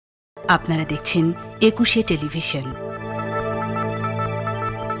আপনারা দেখছেন একুশে টেলিভিশন।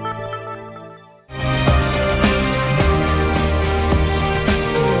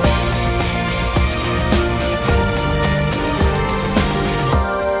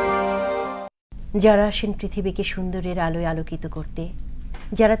 যারা আসেন পৃথিবীকে সুন্দরের আলোয় আলোকিত করতে,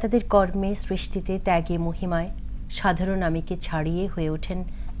 যারা তাদের কর্মে, সৃষ্টিতে, ত্যাগে, মহিমায় সাধারণ আমিকে ছাড়িয়ে হয়ে ওঠেন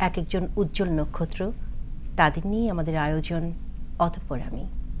এক একজন উজ্জ্বল নক্ষত্র, তাদের নিয়েই আমাদের আয়োজন অতঃপর আমি।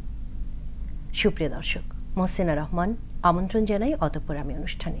 সুপ্রিয় দর্শক, মোহসেনা রহমান আমন্ত্রণ জানাই অতঃপর আমি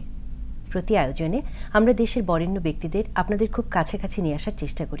অনুষ্ঠানে। প্রতি আয়োজনে আমরা দেশের বরেণ্য ব্যক্তিদের আপনাদের খুব কাছাকাছি নিয়ে আসার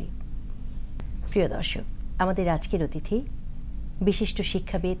চেষ্টা করি। প্রিয় দর্শক, আমাদের আজকের অতিথি বিশিষ্ট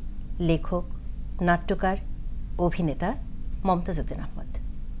শিক্ষাবিদ, লেখক, নাট্যকার, অভিনেতা মমতাজুদ্দিন আহমদ।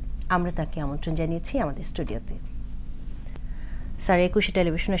 আমরা তাকে আমন্ত্রণ জানিয়েছি আমাদের স্টুডিওতে। স্যার, একুশে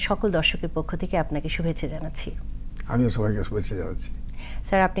টেলিভিশনের সকল দর্শকের পক্ষ থেকে আপনাকে শুভেচ্ছা জানাচ্ছি। আমিও সবাইকে শুভেচ্ছা জানাচ্ছি।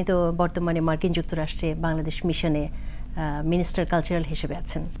 স্যার, আপনি তো বর্তমানে মার্কিন যুক্তরাষ্ট্রে বাংলাদেশ মিশনে মিনিস্টার কালচারাল হিসেবে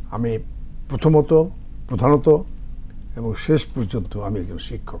আছেন। আমি প্রধানত এবং শেষ পর্যন্ত আমি একজন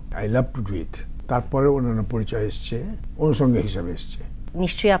শিক্ষক। I love to do it. তারপরে অন্যান্য পরিচয় এসছে, অনুষঙ্গ হিসাবে এসছে।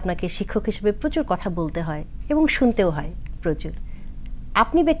 নিশ্চয়ই আপনাকে শিক্ষক হিসেবে প্রচুর কথা বলতে হয় এবং শুনতেও হয় প্রচুর।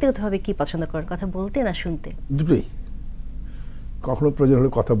 আপনি ব্যক্তিগতভাবে কি পছন্দ করেন, কথা বলতে না শুনতে? দুটোই। কখনো প্রয়োজন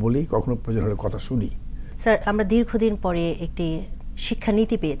হলে কথা বলি, কখনো প্রয়োজন হলে কথা শুনি। স্যার, আমরা দীর্ঘদিন পরে একটি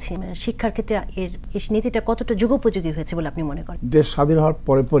শিক্ষানীতি পেয়েছি। শিক্ষার ক্ষেত্রে এই নীতিটা কতটা যুগোপযোগী হয়েছে বলে আপনি মনে করেন? দেশ স্বাধীন হওয়ার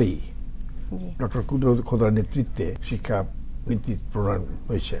পরেই ডক্টর কুদরত খোদার নেতৃত্বে শিক্ষা নীতি প্রণয়ন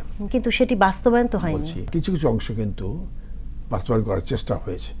হয়েছে, কিন্তু সেটি বাস্তবায়ন তো হয়নি। কিছু কিছু অংশ কিন্তু বাস্তবায়ন করার চেষ্টা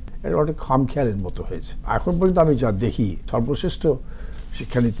হয়েছে, এটা অনেক খামখেয়ালের মতো হয়েছে। এখন পর্যন্ত আমি যা দেখি, সর্বশ্রেষ্ঠ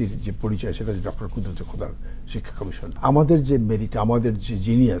শিক্ষানীতির যে পরিচয় সেটা হচ্ছে ডক্টর কুদরত খোদার শিক্ষা কমিশন। আমাদের যে মেরিট, আমাদের যে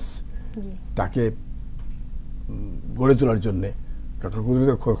জিনিয়াস, তাকে গড়ে তোলার জন্যে ডক্টর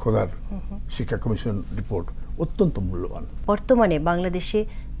কুদরত খোদার শিক্ষা কমিশন রিপোর্ট অত্যন্ত মূল্যবান। বর্তমানে বাংলাদেশে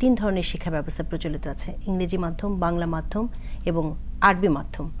 3 ধরনের শিক্ষা ব্যবস্থা প্রচলিত আছে: ইংরেজি মাধ্যম, বাংলা মাধ্যম এবং আরবি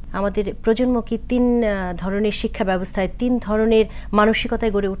মাধ্যম। আমাদের প্রজন্ম কি 3 ধরনের শিক্ষা ব্যবস্থায় 3 ধরনের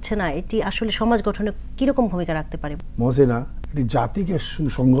মানসিকতায় গড়ে উঠছে না? এটি আসলে সমাজ গঠনে কিরকম ভূমিকা রাখতে পারে? মহসেনা, এটি জাতিকে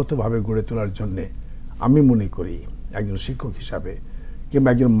সুসংগতভাবে গড়ে তোলার জন্যে আমি মনে করি, একজন শিক্ষক হিসাবে কিংবা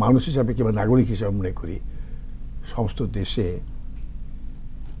একজন মানুষ হিসাবে কিংবা নাগরিক হিসাবে মনে করি, সমস্ত দেশে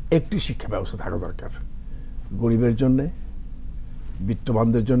একটি শিক্ষা ব্যবস্থা থাকা দরকার। গরিবের জন্যে,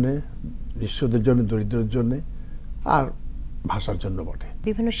 বিত্তবানদের জন্যে, নিঃস্বদের জন্য, দরিদ্রের জন্যে, আর ভাষার জন্য বটে।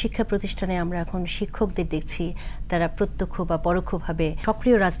 বিভিন্ন শিক্ষা প্রতিষ্ঠানে আমরা এখন শিক্ষকদের দেখছি, তারা প্রত্যক্ষ বা পরোক্ষভাবে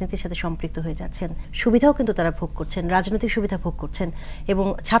সক্রিয় রাজনীতির সাথে সম্পৃক্ত হয়ে যাচ্ছেন। সুবিধাও কিন্তু তারা ভোগ করছেন, রাজনৈতিক সুবিধা ভোগ করছেন, এবং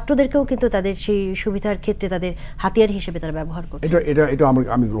ছাত্রদেরকেও কিন্তু তাদের সেই সুবিধার ক্ষেত্রে তাদের হাতিয়ার হিসেবে তারা ব্যবহার করছে। এটা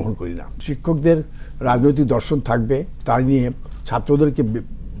আমি গ্রহণ করি না। শিক্ষকদের রাজনৈতিক দর্শন থাকবে, তার নিয়ে ছাত্রদেরকে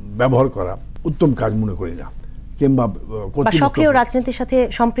ব্যবহার করা উত্তম কাজ মনে করি না। কিংবা সক্রিয় রাজনীতির সাথে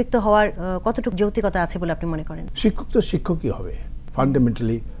সম্পৃক্ত হওয়ার কতটুকু যৌক্তিকতা আছে বলে আপনি মনে করেন? শিক্ষক তো শিক্ষকই হবে,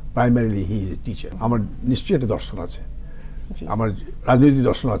 fundamentally, primarily he is a teacher. আমার নিশ্চয়ই একটা দর্শন আছে, আমার রাজনৈতিক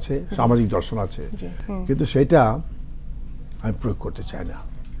দর্শন আছে, সামাজিক দর্শন আছে, কিন্তু সেটা আমি প্রয়োগ করতে চাই না।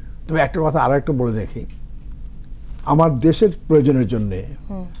 তবে একটা কথা আর একটা বলে রাখি, আমার দেশের প্রয়োজনের জন্য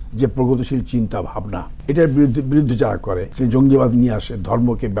যে প্রগতিশীল চিন্তা ভাবনা, এটার বিরুদ্ধে যারা করে, সে জঙ্গিবাদ নিয়ে আসে,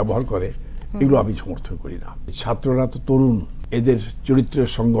 ধর্মকে ব্যবহার করে, এগুলো আমি সমর্থন করি না। ছাত্ররা তো তরুণ, এদের চরিত্রের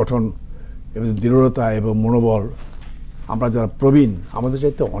সংগঠন এবং দৃঢ়তা এবং মনোবল, আমরা যারা প্রবীণ, আমাদের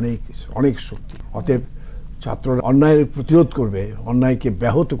চাইতে অনেক অনেক শক্তি। অতএব ছাত্ররা অন্যায়ের প্রতিরোধ করবে, অন্যায়কে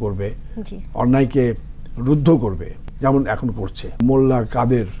ব্যাহত করবে, অন্যায়কে রুদ্ধ করবে, যেমন এখন করছে। মোল্লা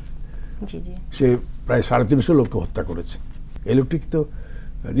কাদের, সে প্রায় 350 লোককে হত্যা করেছে। এই লোকটিকে তো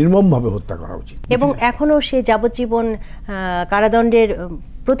নির্মমভাবে হত্যা করা উচিত, এবং এখনো সে যাবজ্জীবন কারাদণ্ডের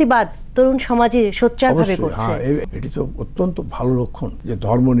প্রতিবাদ তরুণ সমাজে সোচ্চারভাবে করছে। এটি তো অত্যন্ত ভালো লক্ষণ যে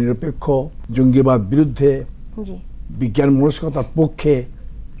ধর্ম নিরপেক্ষ, জঙ্গিবাদ বিরুদ্ধে, বিজ্ঞান মনস্কতার পক্ষে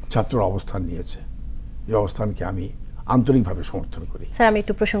ছাত্ররা অবস্থান নিয়েছে। এই অবস্থানকে আমি আন্তরিকভাবে সমর্থন করি। স্যার, আমি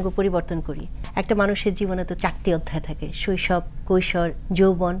একটু প্রসঙ্গ পরিবর্তন করি। একটা মানুষের জীবনে তো 4টি অধ্যায় থাকে: শৈশব, কৈশোর,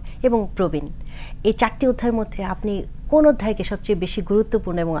 যৌবন এবং প্রবীণ। এই 4টি অধ্যায়ের মধ্যে আপনি কোন অধ্যায়কে সবচেয়ে বেশি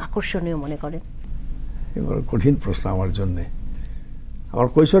গুরুত্বপূর্ণ এবং আকর্ষণীয় মনে করেন? এবার কঠিন প্রশ্ন আমার জন্যে। আমার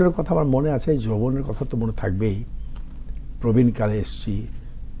কৈশোরের কথা আমার মনে আছে, যৌবনের কথা তো মনে থাকবেই। প্রবীণকালে এসেছি,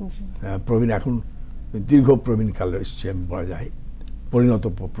 প্রবীণ, এখন দীর্ঘ প্রবীণকালে এসেছি আমি বলা যায়, পরিণত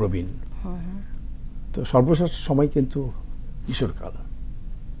প্রবীণ। তো সর্বশ্রেষ্ঠ সময় কিন্তু কিশোরকাল।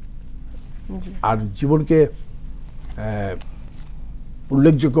 আর জীবনকে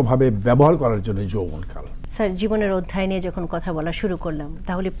উল্লেখযোগ্যভাবে ব্যবহার করার জন্য যৌবনকাল। স্যার, জীবনের অধ্যায় নিয়ে যখন কথা বলা শুরু করলাম,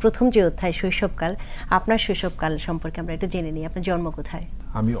 তাহলে প্রথম যে অধ্যায় শৈশবকাল, আপনার শৈশবকাল সম্পর্কে আমরা একটু জেনে নিই। আপনার জন্ম কোথায়?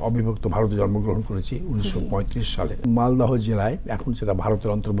 আমি অবিভক্ত ভারতে জন্মগ্রহণ করেছি 1935 সালে মালদহ জেলায়, এখন সেটা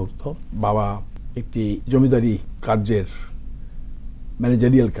ভারতের অন্তর্ভুক্ত। বাবা একটি জমিদারি কার্যের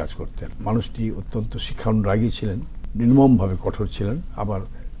ম্যানেজারিয়াল কাজ করতেন। মানুষটি অত্যন্ত শিক্ষানুরাগী ছিলেন, নির্মমভাবে কঠোর ছিলেন, আবার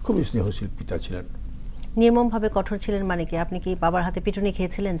খুবই স্নেহশীল পিতা ছিলেন। নির্মমভাবে কঠোর ছিলেন মানে কি? আপনি কি বাবার হাতে পিটুনি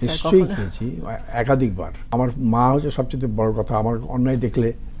খেয়েছিলেন স্যার? নিশ্চয়ই খেয়েছি, একাধিকবার। আমার মা হচ্ছে সবচেয়ে বড় কথা, আমার অন্যায় দেখলে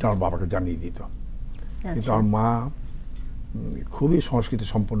এটা আমার বাবাকে জানিয়ে দিত। কিন্তু আমার মা খুবই সংস্কৃতি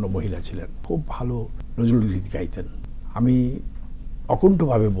সম্পন্ন মহিলা ছিলেন, খুব ভালো নজরুল গীত গাইতেন। আমি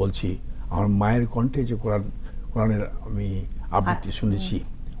অকুণ্ঠভাবে বলছি, আমার মায়ের কণ্ঠে যে কোরআনের আমি আবৃত্তি শুনেছি,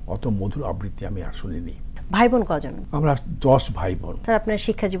 অত মধুর আবৃত্তি আমি আর শুনিনি। ভাই বোন কজন? আমরা 10 ভাই বোন। স্যার, আপনার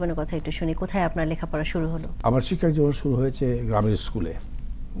শিক্ষা জীবনের কথা একটু শুনি। কোথায় আপনার লেখাপড়া শুরু হলো? আমার শিক্ষা জীবন শুরু হয়েছে গ্রামের স্কুলে।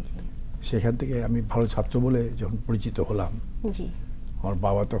 সেখান থেকে আমি ভালো ছাত্র বলে যখন পরিচিত হলাম, আমার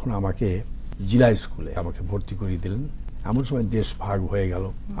বাবা তখন আমাকে জেলা স্কুলে আমাকে ভর্তি করিয়ে দিলেন। এমন সময় দেশ ভাগ হয়ে গেল,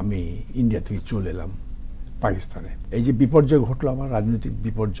 আমি ইন্ডিয়া থেকে চলে এলাম পাকিস্তানে। এই যে বিপর্যয় ঘটলো, আমার রাজনৈতিক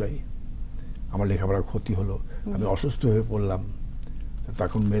বিপর্যয়, আমার লেখাপড়ার ক্ষতি হলো, আমি অসুস্থ হয়ে পড়লাম।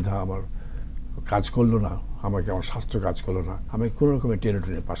 তখন মেধা আমার কাজ করলো না, আমার স্বাস্থ্য কাজ করলো না। আমি কোনো রকমের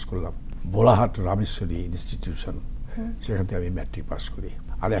টেনে পাস করলাম ভোলাহাট রামেশ্বরী ইনস্টিটিউশন, সেখান থেকে আমি ম্যাট্রিক পাস করি।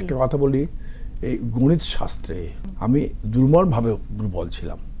 আর একটা কথা বলি, এই গণিত শাস্ত্রে আমি দুর্বলভাবে দুর্বল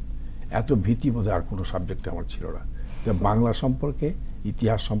ছিলাম। এত ভীতি বোধহয় আর কোনো সাবজেক্টে আমার ছিল না। বাংলা সম্পর্কে,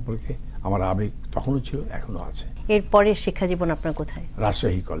 ইতিহাস সম্পর্কে আমার আবেগ তখনও ছিল, এখনো আছে। এরপরের শিক্ষা জীবন আপনার কোথায়?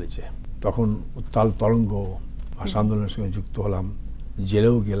 রাজশাহী কলেজে। তখন উত্তাল তরঙ্গ ভাষা আন্দোলনের সঙ্গে যুক্ত হলাম,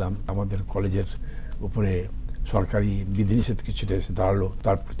 জেলেও গেলাম। আমাদের কলেজের উপরে সরকারি বিধিনিষেধ কিছুটা এসে দাঁড়ালো,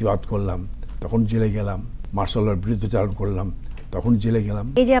 তার প্রতিবাদ করলাম, তখন জেলে গেলাম। মার্শাল লর বিরুদ্ধচারণ করলাম, তখন জেলে গেলাম।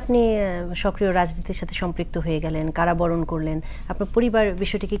 এই যে আপনি সক্রিয় রাজনীতির সাথে সম্পৃক্ত হয়ে গেলেন, কারাবরণ করলেন, আপনার পরিবার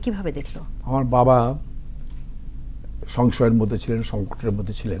বিষয়টিকে কিভাবে দেখলো? আমার বাবা সংশয়ের মধ্যে ছিলেন, সংকটের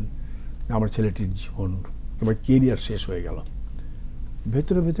মধ্যে ছিলেন, আমার ছেলেটির জীবন কিংবা কেরিয়ার শেষ হয়ে গেল।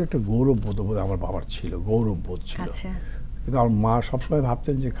 ভেতরে ভেতরে একটা গৌরববোধ আমার বাবার ছিল, গৌরববোধ ছিল। কিন্তু আমার মা সবসময়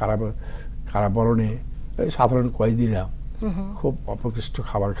ভাবতেন যে কারাবরণে সাধারণ কয়েদিরা খুব অপকৃষ্ট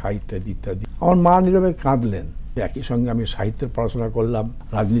খাবার খায়, ইত্যাদি ইত্যাদি। আমার মা নীরবে কাঁদলেন। একই সঙ্গে আমি সাহিত্যের পড়াশোনা করলাম,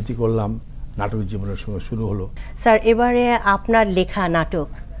 রাজনীতি করলাম, নাটক জীবনের সঙ্গে শুরু হলো। স্যার, এবারে আপনার লেখা নাটক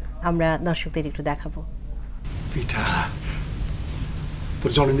আমরা দর্শকদের একটু দেখাবো। পিঠা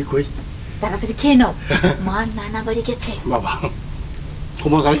তোর জননী কই? তাড়াতাড়ি খেয়ে নাও, মা নানা বাড়ি গেছে। বাবা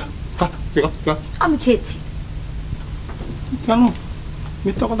তোমার গাড়ি আমি খেয়েছি। কেন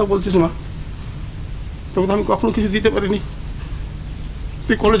মিথ্যা কথা বলছিস মা? তোকে তো আমি কখনো কিছু দিতে পারিনি।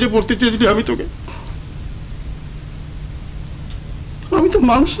 তুই কলেজে পড়তে চেয়েছিলি, আমি তোকে, আমি তো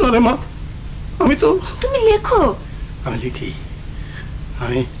মানুষ না রে মা। আমি তো, তুমি লেখো। আমি লিখি,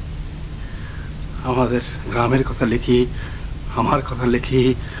 আমি আমাদের গ্রামের কথা লিখি, আমার কথা লিখি,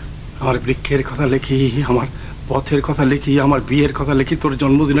 আমার বৃক্ষের কথা লিখি, আমার পথের কথা লিখি, আমার বিয়ের কথা লিখি, তোর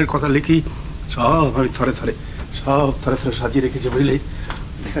জন্মদিনের কথা লিখি। সব আমি থরে থরে সাজিয়ে রেখেছি, বুঝলি?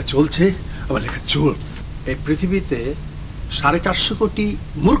 লেখা চলছে, আবার লেখা চল। এই পৃথিবীতে 450 কোটি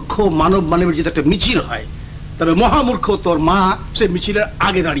মূর্খ মানবের যদি একটা মিছিল হয়, তবে মহামূর্খ তোর মা সে মিছিলের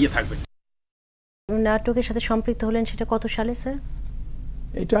আগে দাঁড়িয়ে থাকবে। নাটকের সাথে সম্পৃক্ত হলেন সেটা কত সালে স্যার?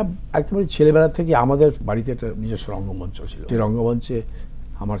 এটা একেবারে ছেলেবেলা থেকে আমাদের বাড়িতে একটা নিজস্ব রঙ্গমঞ্চ ছিল। সেই রঙ্গমঞ্চে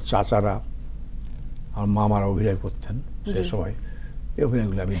আমার চাচারা, আমার মামারা অভিনয় করতেন। সেই সময় এই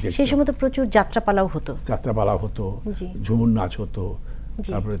অভিনয়গুলো আমি দেখতাম। সেই সময় তো প্রচুর যাত্রাপালাও হতো, ঝুমুর নাচ হতো,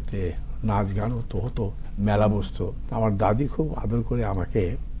 তারপরে নাচ গান হতো, মেলা বসতো। আমার দাদি খুব আদর করে আমাকে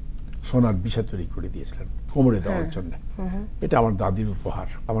সোনার বিছা তৈরি করে দিয়েছিলেন কোমরে দেওয়ার জন্য। এটা আমার দাদির উপহার।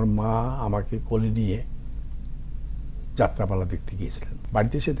 আমার মা আমাকে কোলে নিয়ে যাত্রাপালা দেখতে গিয়েছিলেন।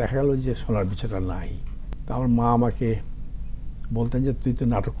 বাড়িতে এসে দেখা গেল যে সোনার বিছাটা নাই। তো আমার মা আমাকে বলতেন যে তুই তো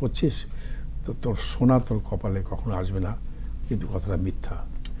নাটক করছিস, তো তোর সোনা তোর কপালে কখনো আসবে না। কিন্তু কথাটা মিথ্যা।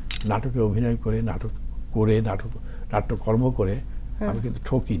 নাটকে অভিনয় করে, নাট্যকর্ম করে আমি কিন্তু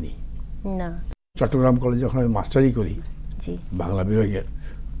ঠকিনি। চট্টগ্রাম কলেজে যখন আমি মাস্টারি করি বাংলা বিভাগের,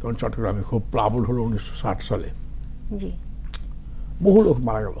 তখন চট্টগ্রামে খুব প্লাবন হলো 1960 সালে। বহু লোক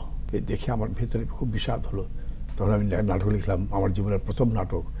মারা গেল। এই দেখে আমার ভেতরে খুব বিষাদ হলো। তখন আমি নাটক লিখলাম, আমার জীবনের প্রথম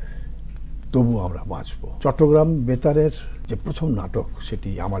নাটক তবু আমরা বাঁচব। চট্টগ্রাম বেতারের যে প্রথম নাটক, সেটি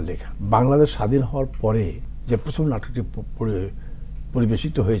আমার লেখা। বাংলাদেশ স্বাধীন হওয়ার পরে যে প্রথম নাটকটি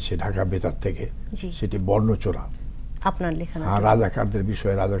পরিবেশিত হয়েছে ঢাকা বেতার থেকে, সেটি বর্ণচোরা, আপনার লেখা। রাজাকারদের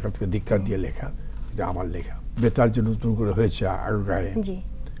বিষয়ে, রাজাকার থেকে ধিক্কার দিয়ে লেখা, এটা আমার লেখা। বেতার যে নতুন করে হয়েছে আগারগাঁয়ে,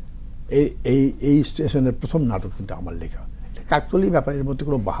 এই স্টেশনের প্রথম নাটক কিন্তু আমার লেখা। এটা কাকতালীয় ব্যাপার, এর মধ্যে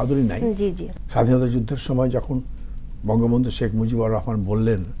কোনো বাহাদুরি নাই। জি জি। স্বাধীনতা যুদ্ধের সময় যখন বঙ্গবন্ধু শেখ মুজিবুর রহমান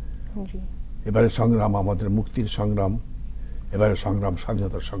বললেন এবারের সংগ্রাম আমাদের মুক্তির সংগ্রাম, এবারের সংগ্রাম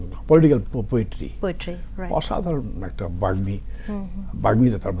স্বাধীনতার সংগ্রাম, পলিটিক্যাল পোয়েট্রি, অসাধারণ একটা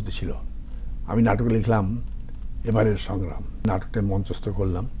বাগ্মিতা তার মধ্যে ছিল। আমি নাটকে লিখলাম এবারের সংগ্রাম, নাটকটা মঞ্চস্থ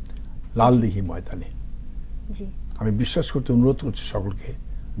করলাম লালদিঘি ময়দানে। আমি বিশ্বাস করতে অনুরোধ করছি সকলকে,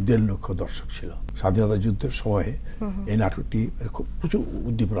 1.5 লক্ষ দর্শক ছিল। স্বাধীনতা যুদ্ধের সময়ে এই নাটকটি খুব প্রচুর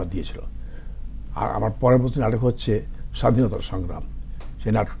উদ্দীপনা দিয়েছিল। আর আমার পরবর্তী নাটক হচ্ছে স্বাধীনতার সংগ্রাম।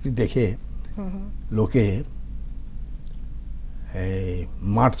 সেই নাটকটি দেখে লোকে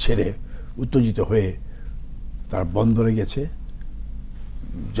মাঠ ছেড়ে উত্তেজিত হয়ে তার বন্দরে গেছে,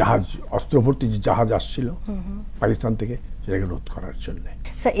 জাহাজ অস্ত্রভর্তি যে জাহাজ আসছিল পাকিস্তান থেকে, সেটাকে রোধ করার জন্য।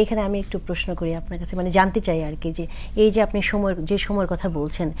 স্যার এখানে আমি একটু প্রশ্ন করি আপনার কাছে, মানে জানতে চাই আর কি, যে এই যে আপনি যে সময়ের কথা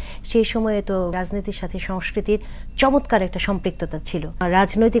বলছেন, সেই সময়ে তো রাজনীতির সাথে সংস্কৃতির চমৎকার একটা সম্পৃক্ততা ছিল।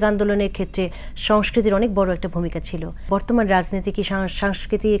 রাজনৈতিক আন্দোলনের ক্ষেত্রে সংস্কৃতির অনেক বড় একটা ভূমিকা ছিল। বর্তমান রাজনীতি কি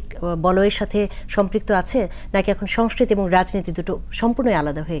সাংস্কৃতিক বলয়ের সাথে সম্পৃক্ত আছে, নাকি এখন সংস্কৃতি এবং রাজনীতি দুটো সম্পূর্ণই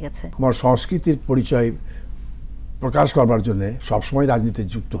আলাদা হয়ে গেছে? আমার সংস্কৃতির পরিচয় প্রকাশ করবার জন্য সবসময় রাজনীতি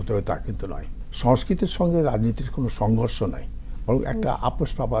যুক্ত হতে হবে তা কিন্তু নয়। সংস্কৃতির সঙ্গে রাজনীতির কোনো সংঘর্ষ নাই, বরং একটা আপোষ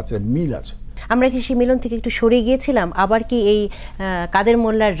ভাব আছে, মিল আছে। আমরা কি সেই মিলন থেকে একটু সরে গিয়েছিলাম? আবার কি এই কাদের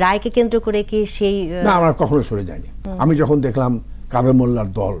মোল্লার রায়কে কেন্দ্র করে কি সেই? না, আমরা কখনো সরে যাইনি। আমি যখন দেখলাম কাদের মোল্লার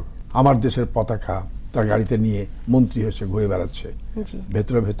দল আমার দেশের পতাকা তার গাড়িতে নিয়ে মন্ত্রী হয়েছে, ঘুরে বেড়াচ্ছে,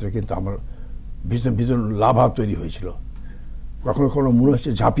 ভেতরে ভেতরে কিন্তু আমার ভীষণ লাভা তৈরি হয়েছিল। কখনো কখনো মনে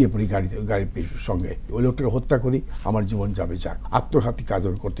হচ্ছে ঝাঁপিয়ে পড়ি গাড়ির সঙ্গে, ওই লোকটাকে হত্যা করি, আমার জীবন যাবে যাক। আত্মঘাতী কাজ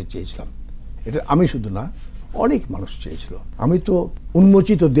আমি করতে চেয়েছিলাম। এটা আমি শুধু না, অনেক মানুষ চেয়েছিল। আমি তো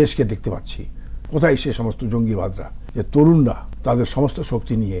উন্মোচিত দেশকে দেখতে পাচ্ছি, কোথায় সে সমস্ত জঙ্গিবাদরা, যে তরুণরা তাদের সমস্ত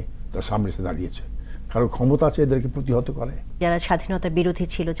শক্তি নিয়ে তার সামনে এসে দাঁড়িয়েছে। কারণ ক্ষমতা আছে এদেরকে প্রতিহত করে। যারা স্বাধীনতার বিরোধী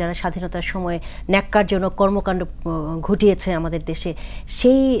ছিল, যারা স্বাধীনতার সময় ন্যাক্কারজনক কর্মকাণ্ড ঘটিয়েছে আমাদের দেশে,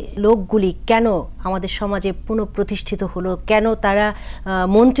 সেই লোকগুলি কেন আমাদের সমাজে পুনঃপ্রতিষ্ঠিত হলো? কেন তারা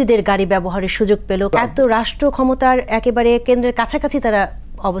মন্ত্রীদের গাড়ি ব্যবহারের সুযোগ পেল? এত রাষ্ট্র ক্ষমতার একেবারে কেন্দ্রের কাছাকাছি তারা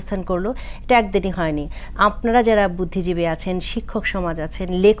অবস্থান করলো, এটা একদিনই হয়নি। আপনারা যারা বুদ্ধিজীবী আছেন, শিক্ষক সমাজ আছেন,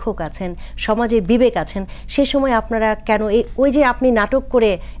 লেখক আছেন, সমাজের বিবেক আছেন, সে সময় আপনারা কেন ওই যে আপনি নাটক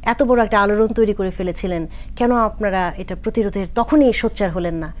করে এত বড় একটা আলোড়ন তৈরি করে ফেলেছিলেন, কেন আপনারা এটা প্রতিরোধের তখনই সোচ্চার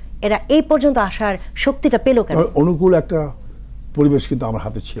হলেন না? এরা এই পর্যন্ত আসার শক্তিটা পেল কেন? অনুকূল একটা পরিবেশ কিন্তু আমার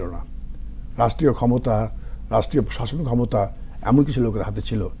হাতে ছিল না। রাষ্ট্রীয় ক্ষমতা, রাষ্ট্রীয় শাসন ক্ষমতা এমন কিছু লোকের হাতে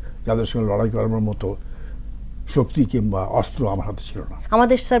ছিল যাদের সঙ্গে লড়াই করার মতো শক্তি কিংবা অস্ত্র আমার হাতে ছিল না।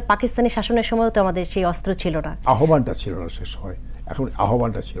 আমাদের স্যার পাকিস্তানি শাসনের সময় তো আমাদের সেই অস্ত্র ছিল না, আহ্বানটা ছিল না সে সময়। এখন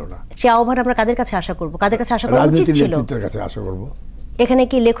আহ্বানটা ছিল না। সেই আহ্বান আমরা কাদের কাছে আশা করব? কাদের কাছে আশা করা উচিত ছিল? রাজনীতির নেতৃত্বের কাছে আশা করব। এখানে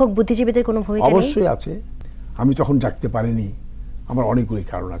কি লেখক বুদ্ধিজীবীদের কোনো ভূমিকা নেই? অবশ্যই আছে। আমি তখন জাগতে পারিনি, আমার অনেকগুলি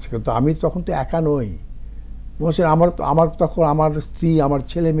কারণ আছে, কিন্তু আমি তখন তো একা নই। আমার তখন আমার স্ত্রী, আমার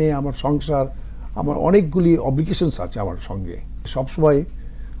ছেলে মেয়ে, আমার সংসার, আমার অনেকগুলি অব্লিগেশনস আছে আমার সঙ্গে। সবসময়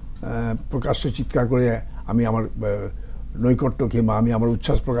প্রকাশ্য চিৎকার করে আমি আমার নৈকট্য কিংবা আমি আমার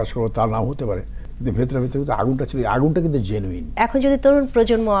উচ্ছ্বাস প্রকাশ করবো তা নাও হতে পারে, কিন্তু ভেতরে ভেতরে কিন্তু আগুনটা ছিল, আগুনটা কিন্তু জেনুইন। এখন যদি তরুণ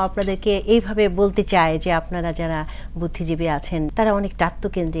প্রজন্ম আপনাদেরকে এইভাবে বলতে চায় যে আপনারা যারা বুদ্ধিজীবী আছেন তারা অনেক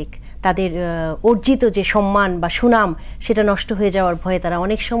আত্মকেন্দ্রিক, তাদের অর্জিত যে সম্মান বা সুনাম সেটা নষ্ট হয়ে যাওয়ার ভয়ে তারা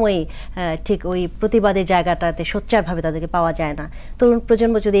অনেক সময়ই ঠিক ওই প্রতিবাদের জায়গাটাতে সোচ্চারভাবে তাদেরকে পাওয়া যায় না, তরুণ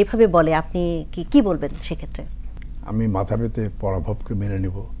প্রজন্ম যদি এইভাবে বলে, আপনি কি বলবেন সেক্ষেত্রে? আমি মাথা পেতে পরাভবকে মেনে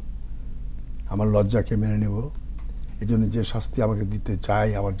নেব, আমার লজ্জাকে মেনে নেব। এই জন্য যে শাস্তি আমাকে দিতে চায়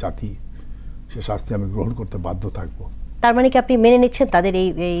আমার জাতি, সে শাস্তি আমি গ্রহণ করতে বাধ্য থাকব। তার মানে কি আপনি মেনে নিচ্ছেন তাদের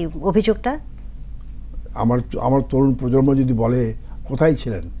এই অভিযোগটা? আমার তরুণ প্রজন্ম যদি বলে কোথায়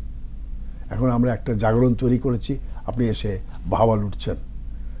ছিলেন, এখন আমরা একটা জাগরণ তৈরি করেছি, আপনি এসে বাহাবা লুটছেন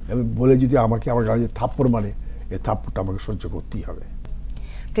এবং বলে যদি আমাকে আমার গাড়িতে থাপ্পড় মানে, এই থাপ্পড়টা আমাকে সহ্য করতেই হবে।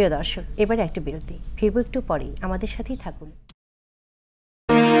 প্রিয় দর্শক, এবারে একটা বিরতি, ফিরবো একটু পরেই, আমাদের সাথেই থাকুন।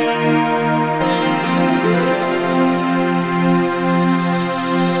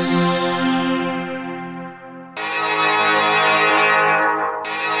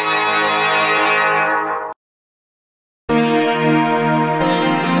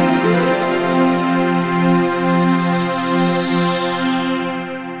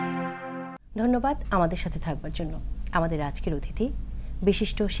 ধন্যবাদ আমাদের সাথে থাকবার জন্য। আমাদের আজকের অতিথি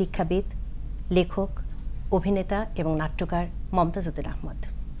বিশিষ্ট শিক্ষাবিদ, লেখক, অভিনেতা এবং নাট্যকার মমতাজুদ্দিন আহমদ।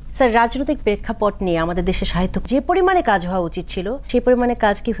 স্যার, রাজনৈতিক প্রেক্ষাপট নিয়ে আমাদের দেশে সাহিত্য যে পরিমাণে কাজ হওয়া উচিত ছিল সেই পরিমাণে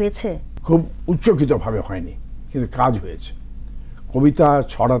কাজ কি হয়েছে? খুব উচ্চকিতভাবে হয়নি, কিন্তু কাজ হয়েছে। কবিতা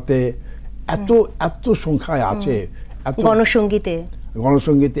ছড়াতে এত সংখ্যায় আছে,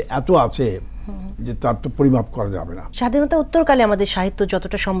 গণসঙ্গীতে এত আছে যে তার তো পরিমাপ করা যাবে না। স্বাধীনতা উত্তরকালে আমাদের সাহিত্য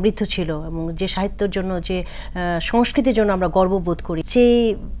যতটা সমৃদ্ধ ছিল এবং যে সাহিত্যের জন্য যে সংস্কৃতির জন্য আমরা গর্ববোধ করি, সেই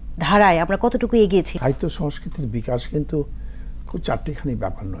ধারায় আমরা কতটুকু এগিয়েছি? সাহিত্য সংস্কৃতির বিকাশ কিন্তু খুব চারটিখানি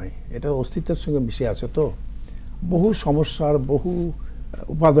ব্যাপার নয়, এটা অস্তিত্বের সঙ্গে মিশে আছে। তো বহু সমস্যার বহু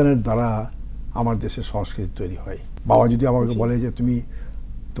উপাদানের দ্বারা আমার দেশের সংস্কৃতি তৈরি হয়। বাবা যদি আমাকে বলে যে তুমি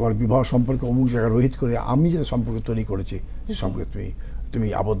তোমার বিবাহ সম্পর্কে অমুক জায়গায় রোহিত করে আমি যে সম্পর্ক তৈরি করেছি সে সম্পর্কে তুমি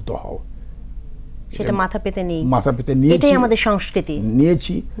আবদ্ধ হও, সেটা মাথা পেতে নিয়েছি, এটাই আমাদের সংস্কৃতি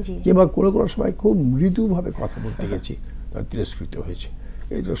নিয়েছি। কিংবা কোনো কোনো সময় খুব মৃদুভাবে কথা বলতে গেছি, তার তিরস্কৃত হয়েছে।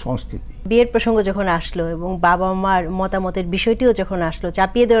 এই যে সংস্কৃতি। বিয়ের প্রসঙ্গ যখন আসলো এবং বাবা মার মতামতের বিষয়টিও যখন আসলো,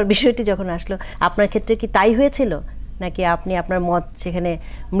 চাপিয়ে দেওয়ার বিষয়টি যখন আসলো, আপনার ক্ষেত্রে কি তাই হয়েছিল, নাকি আপনি আপনার মত সেখানে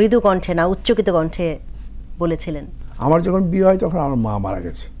মৃদু কণ্ঠে না উচ্চকিত কণ্ঠে বলেছিলেন? আমার যখন বিয়ে হয় তখন আমার মা মারা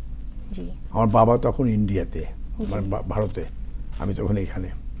গেছে। জি। আমার বাবা তখন ইন্ডিয়াতে, মানে ভারতে, আমি তখন এখানে।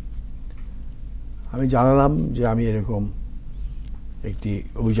 আমি জানালাম যে আমি এরকম একটি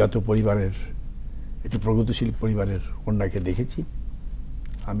অভিজাত পরিবারের, একটি প্রগতিশীল পরিবারের কন্যাকে দেখেছি,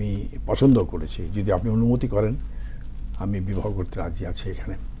 আমি পছন্দ করেছি, যদি আপনি অনুমতি করেন আমি বিবাহ করতে রাজি আছি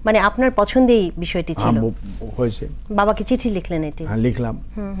এখানে। মানে আপনার পছন্দেই বিষয়টি ছিল? হয়েছে। বাবাকে চিঠি লিখলেন? এটি? হ্যাঁ, লিখলাম।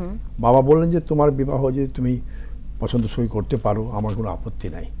 বাবা বললেন যে তোমার বিবাহ যদি তুমি পছন্দ সই করতে পারো আমার কোনো আপত্তি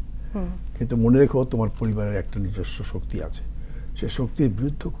নাই, কিন্তু মনে রেখো তোমার পরিবারের একটা নিজস্ব শক্তি আছে, সে শক্তির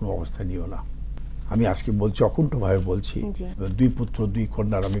বিরুদ্ধে কোনো অবস্থা নিও না। আমি আজকে বলছি, অকুণ্ঠভাবে বলছি, 2 পুত্র 2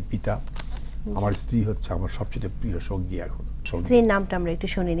 কন্যার আমি পিতা। আমার স্ত্রী হচ্ছে আমার সবচেয়ে প্রিয় সঙ্গী। এখন স্ত্রীর নামটা আমরা একটু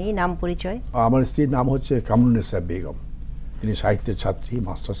শুনিনি, নাম পরিচয়। আমার স্ত্রীর নাম হচ্ছে কামরুন্নেসা বেগম। তিনি সাহিত্যের ছাত্রী,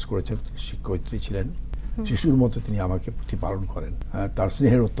 মাস্টার্স করেছেন, শিক্ষয়িত্রী ছিলেন। শিশুর মতো তিনি আমাকে প্রতিপালন করেন। তার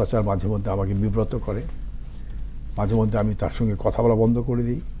স্নেহের অত্যাচার মাঝে মধ্যে আমাকে বিব্রত করে, মাঝে মধ্যে আমি তার সঙ্গে কথা বলা বন্ধ করে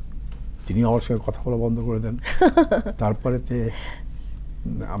দিই, তিনি আমার সঙ্গে কথা বলা বন্ধ করে দেন। তারপরেতে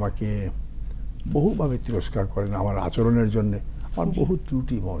আমাকে বহুভাবে তিরস্কার করেন আমার আচরণের জন্য। আমার বহু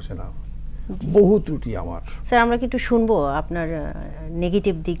ত্রুটি মহসেনা, বহু ত্রুটি আমার। স্যার আমরা কি একটু শুনবো আপনার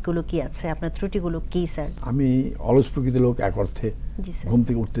নেগেটিভ দিকগুলো কি আছে, আপনার ত্রুটিগুলো কি? স্যার আমি অলস প্রকৃতির লোক এক অর্থে। ঘুম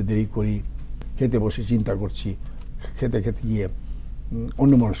থেকে উঠতে দেরি করি, খেতে বসে চিন্তা করছি, খেতে খেতে গিয়ে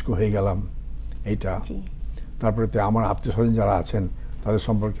অন্যমনস্ক হয়ে গেলাম, এইটা। তারপরে আমার আত্মীয় স্বজন যারা আছেন তাদের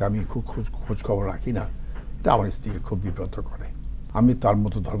সম্পর্কে আমি খুব খোঁজ খবর রাখি না, এটা আমার স্ত্রীকে খুব বিব্রত করে। আমি তার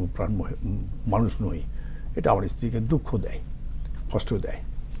মতো ধর্মপ্রাণ মানুষ নই, এটা আমার স্ত্রীকে দুঃখ দেয়, কষ্ট দেয়।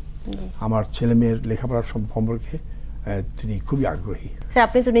 আমার ছেলে মেয়ের লেখাপড়ার সম্পর্কে তিনি খুবই আগ্রহী। স্যার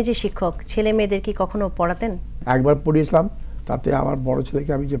আপনি তো নিজে শিক্ষক, ছেলে মেয়েদের কি কখনো পড়াতেন? একবার পড়িয়েছিলাম, তাতে আমার বড়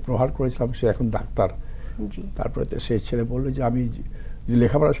ছেলেকে আমি যে প্রহার করেছিলাম সে এখন ডাক্তার। তারপরে তো সেই ছেলে বললো যে আমি যদি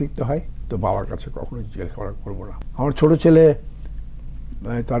লেখাপড়া শিখতে হয় তো বাবার কাছে কখনো লেখাপড়া করবো না। আমার ছোট ছেলে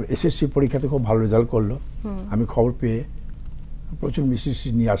তার এসএসসি পরীক্ষাতে খুব ভালো রেজাল্ট করলো, আমি খবর পেয়ে প্রচুর মিষ্টি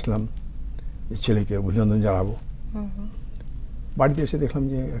নিয়ে আসলাম, ছেলেকে অভিনন্দন জানাবো। বাড়িতে এসে দেখলাম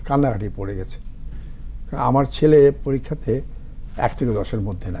যে কান্নাকাটি পড়ে গেছে। আমার ছেলে পরীক্ষাতে 1 থেকে 10-এর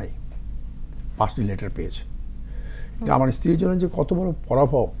মধ্যে নাই, 5টি লেটার পেয়েছে। আমার স্ত্রীর জন্য যে কত বড়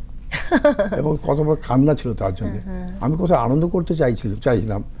পরাভব এবং কত বড় কান্না ছিল তার জন্য। আমি কোথাও আনন্দ করতে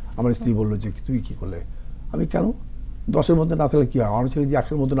চাইছিলাম, আমার স্ত্রী বললো যে তুই কি করলে? আমি কেন 10-এর মধ্যে না থাকলে কি হয়, আমার ছেলে যদি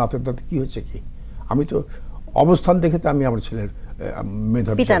 100-এর মধ্যে না থাকে তাতে কি হচ্ছে কি? আমি তো অবস্থান দেখে তো আমি আমার ছেলের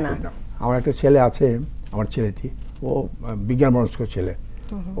মেধা বিচার করি না। আমার একটা ছেলে আছে, আমার ছেলেটি, ও বিজ্ঞান মনস্ক ছেলে।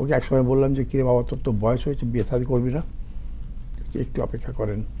 ওকে একসময় বললাম যে কিরে বাবা তোর তো বয়স হয়েছে, বিয়ে শাদী করবি না? একটু অপেক্ষা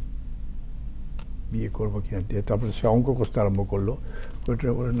করেন, বিয়ে করবো কিনা দিয়ে। তারপরে সে অঙ্ক করতে আরম্ভ করলো,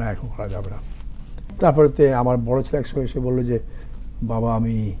 ওইটা বলে না এখন করা যাবে না। তারপরেতে আমার বড় ছেলে একসময় এসে বললো যে বাবা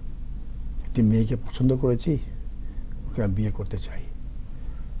আমি একটি মেয়েকে পছন্দ করেছি, ওকে আমি বিয়ে করতে চাই,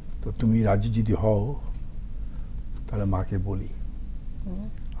 তো তুমি রাজি যদি হও তাহলে মাকে বলি।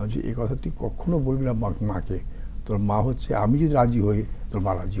 আমি যে এই কথা তুই কখনো বলবি না মাকে, তোর মা হচ্ছে, আমি যদি রাজি হই তোর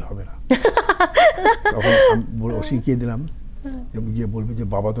মা রাজি হবে না। তখন শিখিয়ে দিলাম, গিয়ে বলবি যে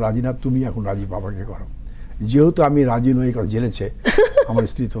বাবা তো রাজি না, তুমি এখন রাজি, বাবাকে করো। যেহেতু আমি রাজি নই কথা জেনেছে, আমার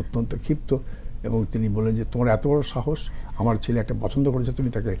স্ত্রী তো অত্যন্ত ক্ষিপ্ত এবং তিনি বললেন যে তোমার এত বড় সাহস, আমার ছেলে একটা পছন্দ করেছে তুমি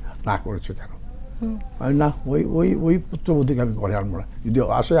তাকে না করেছো কেন? আমি না, ওই পুত্রবধূকে আমি ঘরে আনবো না, যদি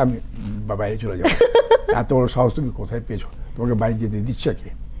আসে আমি বাইরে চলে যাবো। এত বড় সাহস তুমি কোথায় পেয়েছো, তোমাকে বাড়ি যেতে দিচ্ছে কে?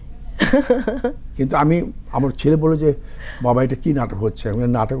 কিন্তু আমার ছেলে বললো যে বাবা এটা কি নাটক হচ্ছে?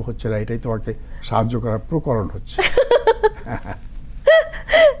 নাটক হচ্ছে না, এটাই তোমাকে সাহায্য করার প্রকরণ হচ্ছে।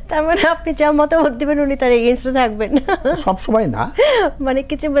 তার মানে আপনি যা মতামত দিবেন উনি তার এগেইনস্টে থাকবেন? সবসময় না, মানে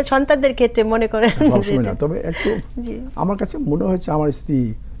কিছু সন্তানদের ক্ষেত্রে মনে করেন সবসময় না, তবে একটু আমার কাছে মনে হয়েছে আমার স্ত্রী,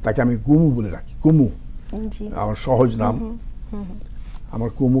 তাকে আমি কুমু বলে রাখি, কুমু আমার সহজ নাম। আমার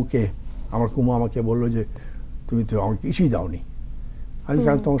কুমু আমাকে বললো যে তুমি তো আমাকে কিছুই দাওনি। আমি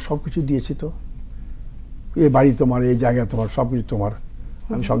কারণ তোমার সব কিছু দিয়েছি, তো এই বাড়ি তোমার, এই জায়গা তোমার, সব কিছু তোমার।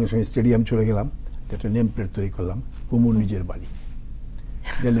 আমি সঙ্গে সঙ্গে স্টেডিয়াম চলে গেলাম, একটা নেম প্লেট তৈরি করলাম, কুমুর নিজের বাড়ি,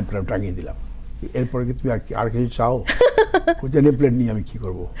 নেম প্লেট টাঙিয়ে দিলাম। এরপরে কি তুমি আর কিছু চাও? যে নেম প্লেট নিয়ে আমি কি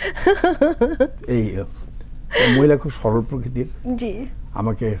করবো? এই মহিলা খুব সরল প্রকৃতির,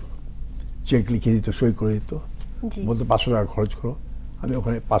 আমাকে চেক লিখে দিত, সই করে দিত, বলতো 500 টাকা খরচ করো। আমি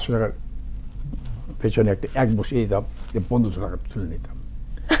ওখানে 500 টাকার পেছনে একটা এক বসিয়ে দিতাম, 1500 টাকা তুলে নিতাম।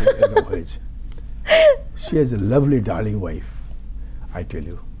 এরকম হয়েছে। She is a lovely darling wife, I tell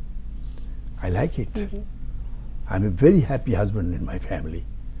you. I like it. I'm a very happy husband in my family.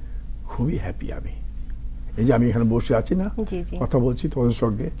 খুবই হ্যাপি আমি। এই যে আমি এখানে বসে আছি না, কথা বলছি তোমাদের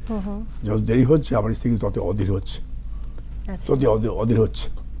সঙ্গে, যত দেরি হচ্ছে আমার স্ত্রী তত অধীর হচ্ছে, তত অধীর হচ্ছে।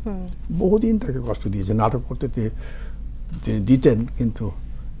 বহুদিন তাকে কষ্ট দিয়েছে। নাটক করতে তিনি দিতেন, কিন্তু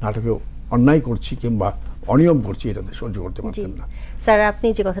নাটকে অন্যায় করছি কিংবা অনিয়ম করছি এটাতে সহ্য করতে পারতেন না। স্যার, আপনি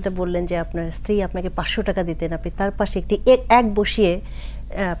যে কথাটা বললেন যে আপনার স্ত্রী আপনাকে 500 টাকা দিতেন, আপনি তার পাশে একটি এক বসিয়ে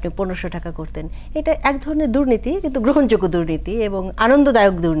আপনি 1500 টাকা করতেন। এটা এক ধরনের দুর্নীতি, কিন্তু গ্রহণযোগ্য দুর্নীতি এবং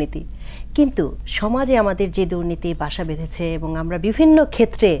আনন্দদায়ক দুর্নীতি। কিন্তু সমাজে আমাদের যে দুর্নীতি বাসা বেঁধেছে এবং আমরা বিভিন্ন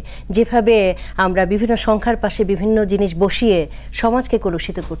ক্ষেত্রে যেভাবে আমরা বিভিন্ন সংখ্যার পাশে বিভিন্ন জিনিস বসিয়ে সমাজকে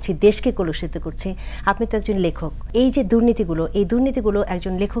কলুষিত করছি, দেশকে কলুষিত করছি। আপনি তো একজন লেখক, এই যে দুর্নীতিগুলো, এই দুর্নীতিগুলো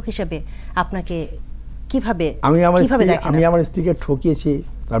একজন লেখক হিসাবে আপনাকে কিভাবে? আমি আমার স্ত্রীকে ঠকিয়েছি,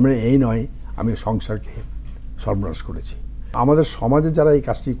 তার মানে এই নয় আমি সংসারকে সর্বনাশ করেছি। আমাদের সমাজে যারা এই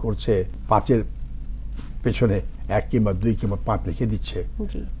কাজটি করছে, 5-এর পেছনে 1 কিংবা 2 কিংবা 5 লিখে দিচ্ছে,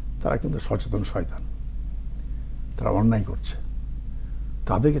 তারা কিন্তু সচেতন শয়তান, তারা অন্যায় করছে।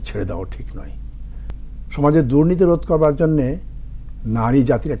 তাদেরকে ছেড়ে দেওয়া ঠিক নয়। সমাজের দুর্নীতি রোধ করবার জন্যে নারী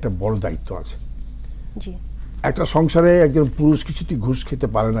জাতির একটা বড় দায়িত্ব আছে। একটা সংসারে একজন পুরুষ কিছুতেই ঘুষ খেতে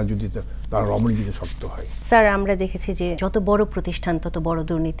পারে না যদি তার রমণীতে শক্ত হয়। স্যার, আমরা দেখেছি যে যত বড় প্রতিষ্ঠান তত বড়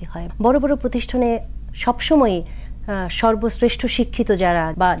দুর্নীতি হয়। বড় বড় প্রতিষ্ঠানে সবসময় সর্বশ্রেষ্ঠ শিক্ষিত যারা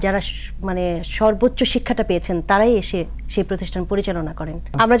বা যারা মানে সর্বোচ্চ শিক্ষাটা পেয়েছেন তারাই এসে সেই প্রতিষ্ঠান পরিচালনা করেন।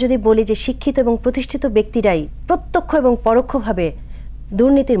 আমরা যদি বলি যে শিক্ষিত এবং প্রতিষ্ঠিত ব্যক্তিরাই প্রত্যক্ষ এবং পরোক্ষভাবে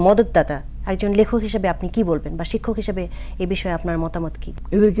দুর্নীতির মদতদাতা, একজন লেখক হিসেবে আপনি কি বলবেন, বা শিক্ষক হিসেবে এই বিষয়ে আপনার মতামত কি?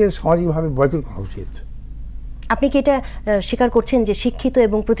 এদেরকে সামাজিকভাবে বয়কট করা উচিত। আপনি কি এটা স্বীকার করছেন যে শিক্ষিত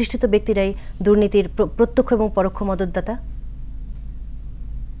এবং প্রতিষ্ঠিত ব্যক্তিরাই দুর্নীতির প্রত্যক্ষ এবং পরোক্ষ মদতদাতা?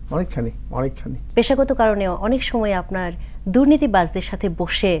 অনেকখানি। পেশাগত কারণে অনেক সময় আপনার দুর্নীতিবাজদের সাথে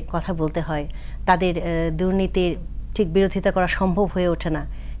বসে কথা বলতে হয়, তাদের দুর্নীতির ঠিক বিরোধিতা করা সম্ভব হয়ে ওঠে না।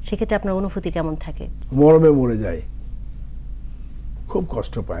 সেক্ষেত্রে আপনার অনুভূতি কেমন থাকে? মরমে মরে যায়, খুব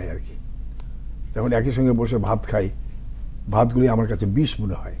কষ্ট পায় আর কি। যখন একই সঙ্গে বসে ভাত খাই, ভাতগুলি আমার কাছে বিষ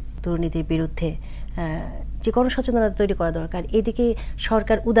মনে হয়। দুর্নীতির বিরুদ্ধে যে গণসচেতনতা তৈরি করা দরকার, এদিকে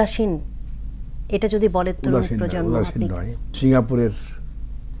সরকার উদাসীন, এটা যদি বলে তরুণ প্রজন্ম। উদাসীন নয়। সিঙ্গাপুরের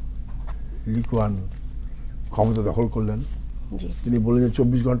লিকুয়ান ক্ষমতা দখল করলেন, তিনি বললেন যে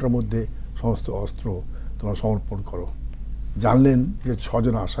 24 ঘন্টার মধ্যে সমস্ত অস্ত্র তোমরা সমর্পণ করো। জানলেন যে 6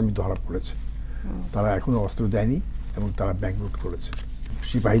 জন আসামি ধরা পড়েছে, তারা এখনো অস্ত্র দেয়নি এবং তারা ব্যাংকরুট করেছে।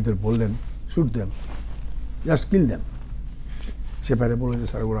 সিপাহীদের বললেন শুট দেম, জাস্ট কিল দেম। সিপাহীরা বললেন যে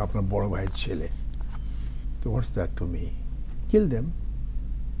স্যার ওরা আপনার বড় ভাইয়ের ছেলে। তো what's that to me? Kill them,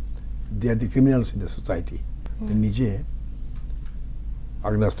 they R the criminals in the society. নিজে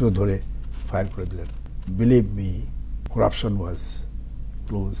আগ্নেয়াস্ত্র ধরে ফায়ার করে দিলেন। Believe me, corruption was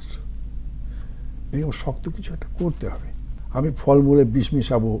closed. এরকম শক্ত কিছু একটা করতে হবে। আমি ফলমূলে বিষ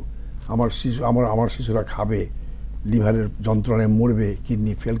মিশাবো, আমার শিশুরা খাবে, লিভারের যন্ত্রণায় মরবে,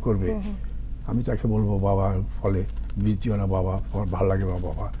 কিডনি ফেল করবে, আমি তাকে বলবো বাবা ফলে বিষ দিও না বাবা, আমার ভালো লাগে না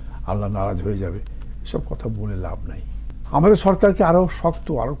বাবা, আল্লাহ নারাজ হয়ে যাবে, এসব কথা বলে লাভ নাই। আমাদের সরকারকে আরো শক্ত,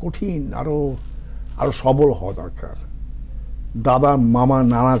 আরো কঠিন, আরো সবল হওয়া দরকার। দাদা, মামা,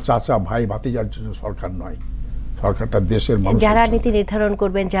 নানা, চাচা, ভাই, ভাতিজার জন্য সরকার নয়, সরকারটা দেশের মানুষ। যারা নীতি নির্ধারণ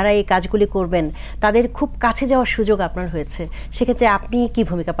করবেন, যারা এই কাজগুলি করবেন, তাদের খুব কাছে যাওয়ার সুযোগ আপনার হয়েছে। সেক্ষেত্রে আপনি কি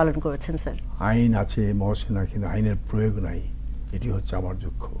ভূমিকা পালন করেছেন স্যার? আইন আছে মহসিনা, কিন্তু আইনের প্রয়োগ নাই, এটি হচ্ছে আমার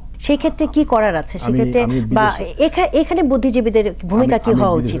দুঃখ। সেই ক্ষেত্রে কি করার আছে? সেক্ষেত্রে বা এখানে বুদ্ধিজীবীদের ভূমিকা কি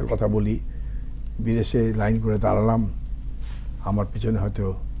হওয়া উচিত? কথা বলি, বিদেশে লাইন করে দাঁড়ালাম, আমার পিছনে হয়তো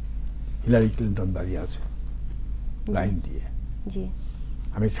হিলারি ক্লিন্টন দাঁড়িয়ে আছে লাইন দিয়ে।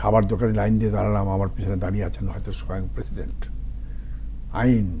 আমি খাবার দোকানে লাইন দিয়ে দাঁড়ালাম, আমার পিছনে দাঁড়িয়ে আছেন হয়তো স্বয়ং প্রেসিডেন্ট।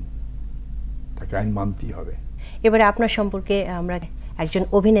 আইন, তাকে আইন মানতেই হবে। এবারে আপনার সম্পর্কে আমরা একজন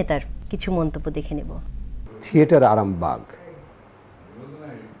অভিনেতার কিছু মন্তব্য দেখে নেব। থিয়েটার আরামবাগ,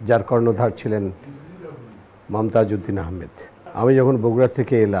 যার কর্ণধার ছিলেন মমতাজউদ্দিন আহমেদ। আমি যখন বগুড়া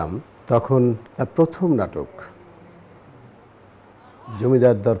থেকে এলাম তখন তার প্রথম নাটক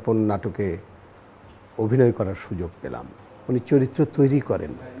জমিদার দর্পণ নাটকে অভিনয় করার সুযোগ পেলাম। উনি চরিত্র তৈরি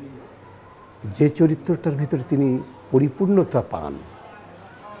করেন, যে চরিত্রটার ভিতরে তিনি পরিপূর্ণতা পান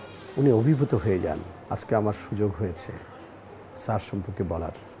উনি অভিভূত হয়ে যান। আজকে আমার সুযোগ হয়েছে স্যার সম্পর্কে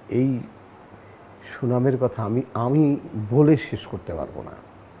বলার, এই সুনামের কথা আমি বলে শেষ করতে পারবো না।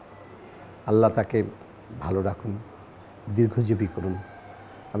 আল্লাহ তাকে ভালো রাখুন, দীর্ঘজীবী করুন,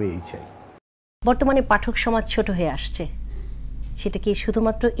 আমি এই চাই। বর্তমানে পাঠক সমাজ ছোট হয়ে আসছে, সেটা কি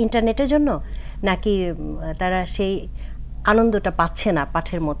শুধুমাত্র ইন্টারনেটের জন্য, নাকি তারা সেই আনন্দটা পাচ্ছে না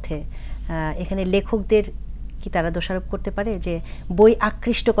পাঠের মধ্যে? এখানে লেখকদের কি তারা দোষারোপ করতে পারে যে বই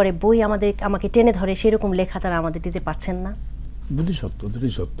আকৃষ্ট করে, বই আমাকে টেনে ধরে, সেরকম লেখা তারা আমাদের দিতে পারছেন না? দুটি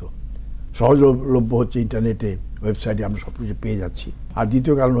সত্য। সহজলভ্য হচ্ছে ইন্টারনেটে, ওয়েবসাইটে আমরা সব কিছু পেয়ে যাচ্ছি। আর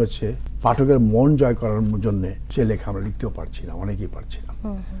দ্বিতীয় কারণ হচ্ছে পাঠকের মন জয় করার জন্য সে লেখা আমরা লিখতেও পারছি না, অনেকেই পারছি না,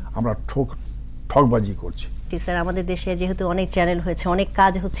 আমরা ঠকবাজি করছি। স্যার, আমাদের দেশে যেহেতু অনেক চ্যানেল হয়েছে, অনেক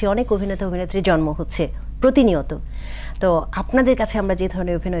কাজ হচ্ছে, অনেক অভিনেতা অভিনেত্রীর জন্ম হচ্ছে প্রতিনিয়ত, তো আপনাদের কাছে আমরা যে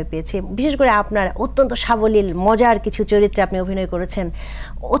ধরনের অভিনয় পেয়েছি, বিশেষ করে আপনার অত্যন্ত সাবলীল মজার কিছু চরিত্রে আপনি অভিনয় করেছেন,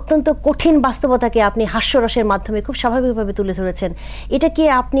 অত্যন্ত কঠিন বাস্তবতাকে আপনি হাস্যরসের মাধ্যমে খুব স্বাভাবিকভাবে তুলে ধরেছেন। এটা কি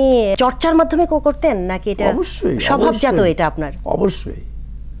আপনি চর্চার মাধ্যমে করতেন, নাকি এটা অবশ্যই স্বভাবজাত? এটা আপনার অবশ্যই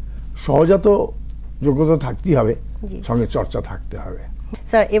সহজাত যোগ্যতা থাকতেই হবে, সঙ্গে চর্চা থাকতে হবে।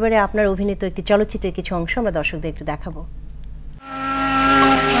 স্যার, এবারে আপনার অভিনীত একটি চলচ্চিত্রের কিছু অংশ আমরা দর্শকদের একটু দেখাবো।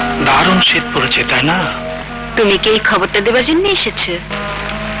 দারুণ শীত পড়েছে, তাই না? তুমি কি এই খবরটা দেবার জন্য এসেছো?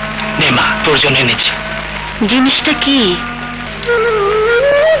 নে মা, তোর জন্য এনেছি। জিনিসটা কি?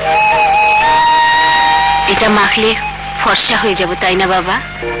 এটা মাখলে ফর্সা হয়ে যাব, তাই না বাবা?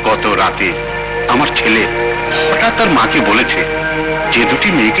 গত রাতে আমার ছেলে হঠাৎ তার মাকে বলেছে যে দুটি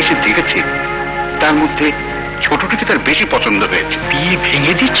মেয়েকে সে দেখেছে তার মধ্যে ছোটটিকে তার বেশি পছন্দ হয়েছে। বিয়ে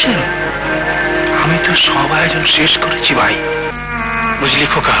ভেঙে দিচ্ছেন? আমি তো সব আয়োজন শেষ করেছি ভাই। বুঝলি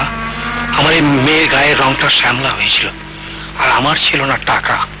খোকা, আমার এই মেয়ের গায়ের রংটা শ্যামলা হয়েছিল, আর আমার ছিল না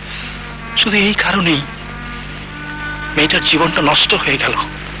টাকা। শুধু এই কারণেই মেয়েটার জীবনটা নষ্ট হয়ে গেল।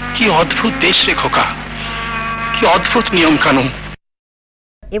 কি অদ্ভুত দেশ রে খোকা, কি অদ্ভুত নিয়ম কানুন।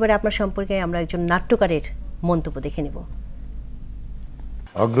 এবারে আপনার সম্পর্কে আমরা একজন নাট্যকারের মন্তব্য দেখে নেব।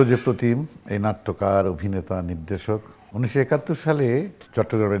 অগ্রজ প্রতিম এই নাট্যকার, অভিনেতা, নির্দেশক 1971 সালে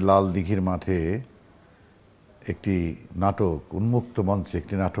চট্টগ্রামের লাল দিঘির মাঠে একটি নাটক, উন্মুক্ত মঞ্চে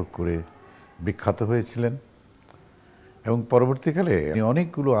একটি নাটক করে বিখ্যাত হয়েছিলেন এবং পরবর্তীকালে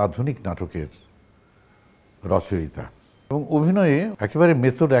অনেকগুলো আধুনিক নাটকের রচয়িতা এবং অভিনয়ে একেবারে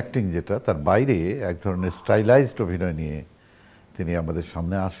মেথড অ্যাক্টিং, যেটা তার বাইরে এক ধরনের স্টাইলাইজড অভিনয় নিয়ে তিনি আমাদের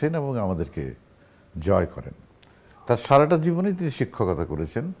সামনে আসেন এবং আমাদেরকে জয় করেন। তার সারাটা জীবনেই তিনি শিক্ষকতা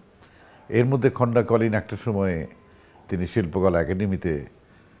করেছেন। এর মধ্যে খণ্ডাকালীন একটা সময়ে তিনি শিল্পকলা একাডেমিতে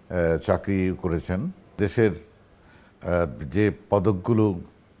চাকরি করেছেন। দেশের যে পদকগুলো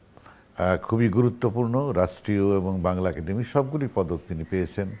খুবই গুরুত্বপূর্ণ, রাষ্ট্রীয় এবং বাংলা একাডেমি সবগুলি পদক তিনি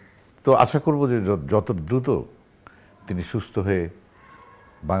পেয়েছেন। তো আশা করব যে যত দ্রুত তিনি সুস্থ হয়ে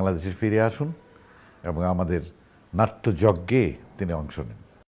বাংলাদেশে ফিরে আসুন এবং আমাদের নাট্যযজ্ঞে তিনি অংশ নেন।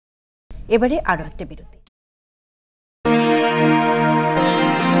 এবারে আরো একটা বিরতি।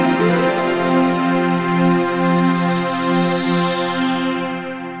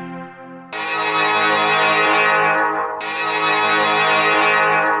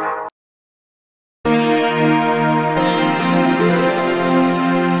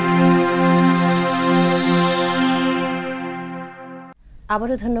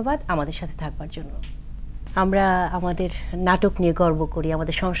 আবারও ধন্যবাদ আমাদের সাথে থাকবার জন্য। আমরা আমাদের নাটক নিয়ে গর্ব করি,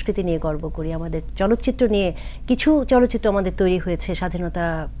 আমাদের সংস্কৃতি নিয়ে গর্ব করি, আমাদের চলচ্চিত্র নিয়ে কিছু চলচ্চিত্র আমাদের তৈরি হয়েছে স্বাধীনতা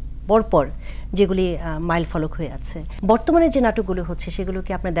পরপর, যেগুলি মাইল ফলক হয়ে আছে। বর্তমানে যে নাটকগুলো হচ্ছে সেগুলো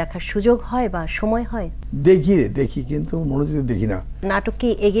কি আপনার দেখার সুযোগ হয় বা সময় হয়? দেখি কিন্তু মনোযোগ দেখি না। নাটক কি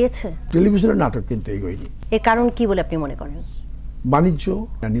এগিয়েছে? টেলিভিশনের নাটক কিন্তু এগোয়নি। এর কারণ কি বলে আপনি মনে করেন? বাণিজ্য,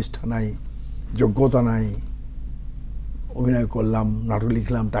 নিষ্ঠা নাই, যোগ্যতা নাই। অভিনয় করলাম, নাটক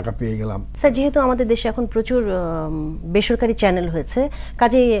লিখলাম, টাকা পেয়ে গেলাম। স্যার, যেহেতু আমাদের দেশে এখন প্রচুর বেসরকারি চ্যানেল হয়েছে,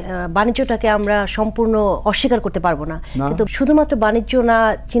 কাজে বাণিজ্যটাকে আমরা সম্পূর্ণ অস্বীকার করতে পারবো না, কিন্তু শুধুমাত্র বাণিজ্য না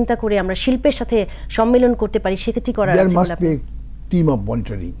চিন্তা করে আমরা শিল্পের সাথে সম্মিলন করতে পারি, সেক্ষেত্রে করা টিম অফ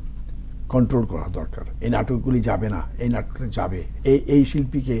মনিটরিং কন্ট্রোল করা দরকার। এই নাটকগুলি যাবে না, এই নাটকটা যাবে, এই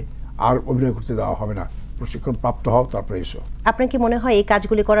শিল্পীকে আর অভিনয় করতে দেওয়া হবে না, প্রশিক্ষণ প্রাপ্ত হও, তারপরে এসো। আপনার কি মনে হয় এই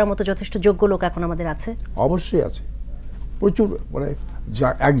কাজগুলি করার মতো যথেষ্ট যোগ্য লোক এখন আমাদের আছে? অবশ্যই আছে, প্রচুর। মানে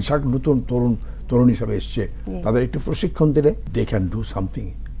এক ঝাঁক নতুন তরুণ হিসাবে এসছে, তাদের একটু প্রশিক্ষণ দিলে দে ক্যান ডু সামথিং,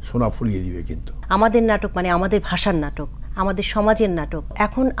 সোনা ফুলিয়ে দিবে। কিন্তু আমাদের নাটক মানে আমাদের ভাষার নাটক, আমাদের সমাজের নাটক।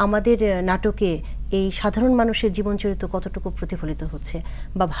 এখন আমাদের নাটকে এই সাধারণ মানুষের জীবন চরিত্র কতটুকু প্রতিফলিত হচ্ছে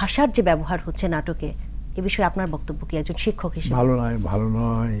বা ভাষার যে ব্যবহার হচ্ছে নাটকে, এ বিষয়ে আপনার বক্তব্য কি একজন শিক্ষক হিসেবে? ভালো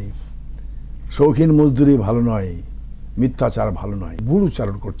নয়, শৌখিন মজদুরি ভালো নয়, মিথ্যাচার ভালো নয়, ভুল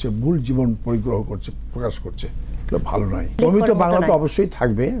উচ্চারণ করছে, ভুল জীবন পরিগ্রহ করছে, প্রকাশ করছে, এগুলো ভালো নয়। প্রমিত বাংলা তো অবশ্যই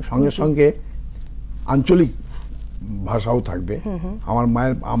থাকবে, সঙ্গে সঙ্গে আঞ্চলিক ভাষাও থাকবে। আমার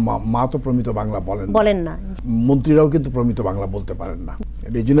মায়ের মা তো প্রমিত বাংলা বলেন না, মন্ত্রীরাও কিন্তু প্রমিত বাংলা বলতে পারেন না।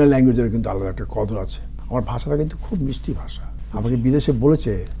 রিজিনাল ল্যাঙ্গুয়েজের কিন্তু আলাদা একটা কদর আছে। আমার ভাষাটা কিন্তু খুব মিষ্টি ভাষা। আমাকে বিদেশে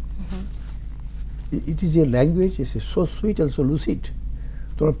বলেছে, it is a language, it's so sweet and so lucid.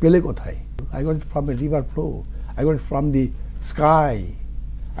 তোমরা পেলে কোথায়? I got it from a river flow, I got it from the sky,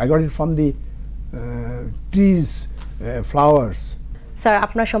 I got it from the trees, flowers. Sir,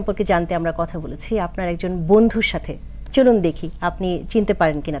 আপনার সম্পর্কে জানতে আমরা কথা বলেছি আপনার একজন বন্ধুর সাথে। চলুন দেখি আপনি চিনতে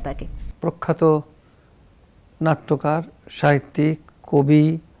পারেন কিনা তাকে। প্রখ্যাত নাট্যকার, সাহিত্যিক, কবি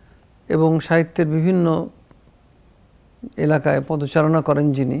এবং সাহিত্যের বিভিন্ন এলাকায় পদচারণা করেন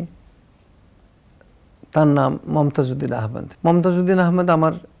যিনি, তার নাম মমতাজুদ্দিন আহমেদ। মমতাজুদ্দিন আহমেদ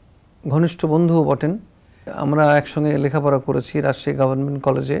আমার ঘনিষ্ঠ বন্ধুও বটেন। আমরা একসঙ্গে লেখাপড়া করেছি রাজশাহী গভর্নমেন্ট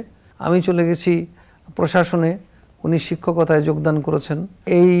কলেজে। আমি চলে গেছি প্রশাসনে, উনি শিক্ষকতায় যোগদান করেছেন।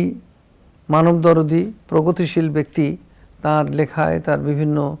 এই মানবদরদী প্রগতিশীল ব্যক্তি, তার লেখায়, তার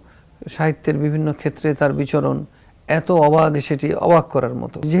বিভিন্ন সাহিত্যের বিভিন্ন ক্ষেত্রে তার বিচরণ এত অবাধ, সেটি অবাক করার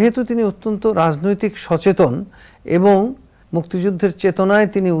মতো। যেহেতু তিনি অত্যন্ত রাজনৈতিক সচেতন এবং মুক্তিযুদ্ধের চেতনায়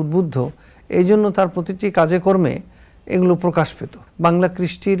তিনি উদ্বুদ্ধ, এই জন্য তার প্রতিটি কাজে কর্মে এগুলো প্রকাশ পেত। বাংলা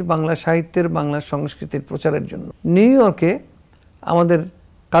কৃষ্টির, বাংলা সাহিত্যের, বাংলা সংস্কৃতির প্রচারের জন্য নিউ ইয়র্কে আমাদের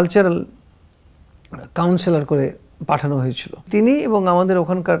কালচারাল কাউন্সিলর করে পাঠানো হয়েছিল। তিনি এবং আমাদের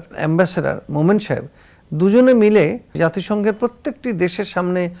ওখানকার অ্যাম্বাসেডর মোমেন সাহেব দুজনে মিলে জাতিসংঘের প্রত্যেকটি দেশের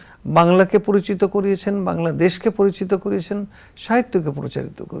সামনে বাংলাকে পরিচিত করিয়েছেন, বাংলাদেশকে পরিচিত করিয়েছেন, সাহিত্যকে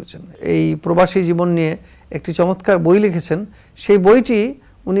প্রচারিত করেছেন। এই প্রবাসী জীবন নিয়ে একটি চমৎকার বই লিখেছেন। সেই বইটি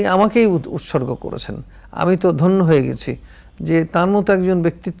উনি আমাকেই উৎসর্গ করেছেন। আমি তো ধন্য হয়ে গেছি যে তার মতো একজন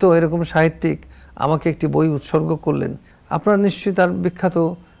ব্যক্তিত্ব, এরকম সাহিত্যিক আমাকে একটি বই উৎসর্গ করলেন। আপনারা নিশ্চয়ই তার বিখ্যাত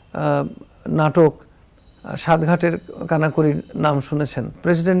নাটক সাতঘাটের কানাকড়ির নাম শুনেছেন।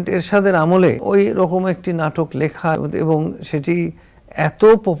 প্রেসিডেন্ট এরশাদের আমলে ওই রকম একটি নাটক লেখা এবং সেটি এত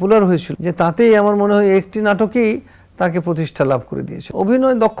পপুলার হয়েছিল যে তাতেই আমার মনে হয় একটি নাটকেই তাকে প্রতিষ্ঠা লাভ করে দিয়েছে।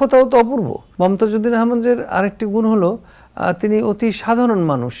 অভিনয় দক্ষতাও তো অপূর্ব। মমতাজুদ্দিন আহমেদের আরেকটি গুণ হলো তিনি অতি সাধারণ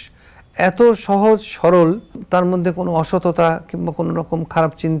মানুষ, এত সহজ সরল, তার মধ্যে কোনো অসততা কিংবা কোনো রকম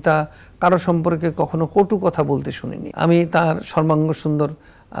খারাপ চিন্তা, কারো সম্পর্কে কখনো কটু কথা বলতে শুনিনি। আমি তার সর্বাঙ্গ সুন্দর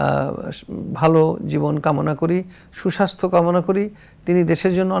ভালো জীবন কামনা করি, সুস্বাস্থ্য কামনা করি। তিনি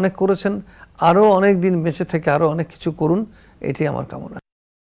দেশের জন্য অনেক করেছেন, আরও অনেক দিন বেঁচে থেকে আরও অনেক কিছু করুন, এটি আমার কামনা।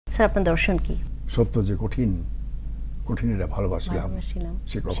 স্যার, আপনার দর্শন কি? সত্য যে কঠিনেরা ভালোবাসলাম,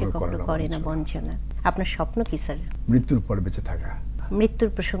 সে কখনো করে না বঞ্চনা। আপনার স্বপ্ন কি স্যার? মৃত্যুর পর বেঁচে থাকা। মৃত্যুর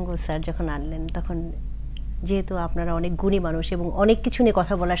প্রসঙ্গ স্যার যখন আনলেন, তখন যেহেতু আপনারা অনেক গুণী মানুষ এবং অনেক কিছু নিয়ে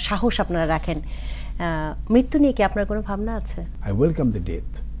কথা বলার সাহস আপনারা রাখেন, মৃত্যু নিয়ে কি আপনার কোনো ভাবনা আছে? I welcome the death,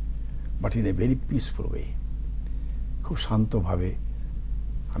 but in a very peaceful way. খুব শান্তভাবে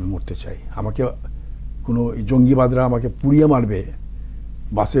আমি মরতে চাই। আমাকে কোনো জঙ্গিবাদরা আমাকে পুড়িয়ে মারবে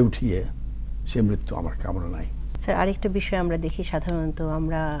বাসে উঠিয়ে, সে মৃত্যু আমার কামনা নাই। স্যার, আরেকটা বিষয় আমরা দেখি, সাধারণত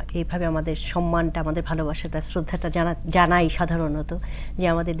আমরা এইভাবে আমাদের সম্মানটা, আমাদের ভালোবাসাটা, শ্রদ্ধাটা জানাই সাধারণত, যে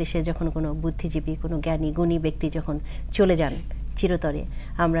আমাদের দেশে যখন কোনো বুদ্ধিজীবী, কোনো জ্ঞানী গুণী ব্যক্তি যখন চলে যান চিরতরে,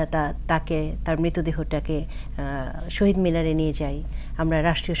 আমরা তাকে, তার মৃতদেহটাকে শহীদ মিনারে নিয়ে যাই, আমরা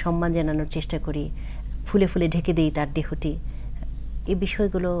রাষ্ট্রীয় সম্মান জানানোর চেষ্টা করি, ফুলে ফুলে ঢেকে দিই তার দেহটি। এই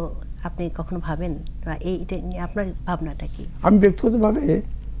বিষয়গুলো আপনি কখনো ভাবেন? এইটা আপনার ভাবনাটা কি? আমি ব্যক্তিগতভাবে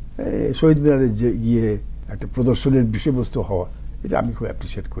শহীদ মিনারে গিয়ে একটা প্রদর্শনের বিষয়বস্তু হওয়া, এটা আমি খুব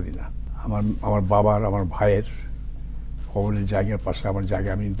অ্যাপ্রিসিয়েট করি না। আমার বাবার, আমার ভাইয়ের কবরের জায়গার পাশে আমার জায়গা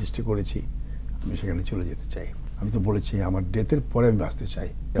আমি নির্দিষ্ট করেছি, আমি সেখানে চলে যেতে চাই। আমি তো বলেছি আমার ডেথের পরে আমি বাঁচতে চাই।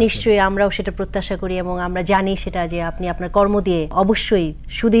 নিশ্চয়ই আমরাও সেটা প্রত্যাশা করি এবং আমরা জানি সেটা, যে আপনি আপনার কর্ম দিয়ে অবশ্যই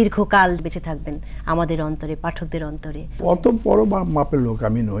সুদীর্ঘকাল বেঁচে থাকবেন আমাদের অন্তরে, পাঠকদের অন্তরে। অত বড় মাপের লোক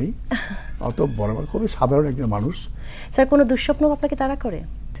আমি নই, অত বড়, খুবই সাধারণ একজন মানুষ। স্যার, কোনো দুঃস্বপ্ন আপনাকে তাড়া করে?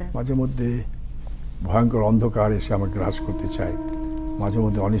 মাঝে মধ্যে ভয়ঙ্কর অন্ধকার এসে আমাকে গ্রাস করতে চায়, মাঝে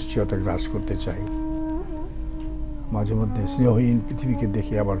মধ্যে অনিশ্চয়তা গ্রাস করতে চাই, মাঝে মধ্যে স্নেহহীন পৃথিবীকে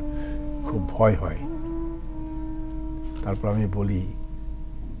দেখে আবার খুব ভয় হয়। তারপর আমি বলি,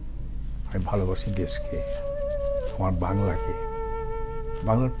 আমি ভালোবাসি দেশকে, আমার বাংলাকে,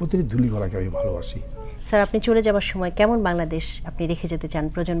 বাংলার প্রতিটি ধূলিকণাকে আমি ভালোবাসি। স্যার, আপনি চলে যাবার সময় কেমন বাংলাদেশ আপনি রেখে যেতে চান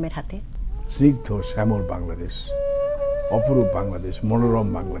প্রজন্মের হাতে? স্নিগ্ধ শ্যামল বাংলাদেশ, অপরূপ বাংলাদেশ, মনোরম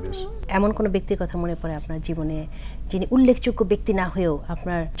বাংলাদেশ। এমন কোনো ব্যক্তির কথা মনে পড়ে আপনার জীবনে, যিনি উল্লেখযোগ্য ব্যক্তি না হয়েও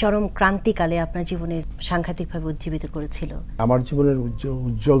আপনার চরম ক্রান্তিকালে আপনার জীবনের সাংঘাতিকভাবে উজ্জীবিত করেছিল? আমার জীবনের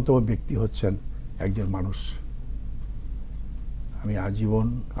উজ্জ্বলতম ব্যক্তি হচ্ছেন একজন মানুষ, আমি আজীবন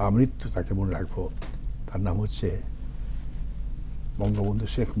আমৃত্যু তাকে মনে রাখবো। তার নাম হচ্ছে বঙ্গবন্ধু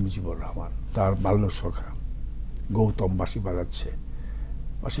শেখ মুজিবুর রহমান, তার বাল্য সখা গৌতম বাঁশি বাজাচ্ছে,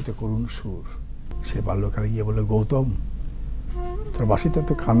 বাঁশিতে করুণ সুর। সে বাল্যকালে গিয়ে বলে, গৌতম তোর বাঁশিতে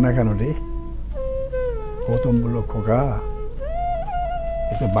তো কান্না কেন রে? গৌতম বলল, খোকা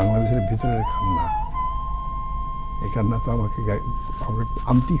এ তো বাংলাদেশের ভিতরের কান্না, এই কান্না তো আমাকে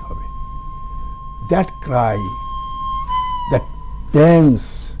আনতেই হবে। That Cry, that pangs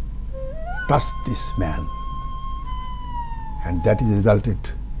touched this man, and that is resulted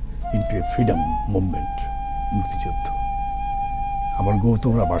into a freedom movement, মুক্তিযুদ্ধ। আমার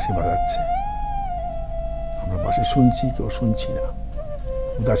গৌতমরা বাঁশি বাজাচ্ছে, আমরা বাঁশি শুনছি, কেউ শুনছি না,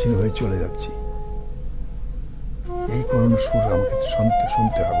 উদাসীন হয়ে চলে যাচ্ছি। এই করুণ সুর আমাকে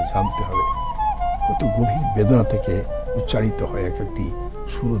শুনতে হবে, জানতে হবে কত গভীর বেদনা থেকে উচ্চারিত হয় এক একটি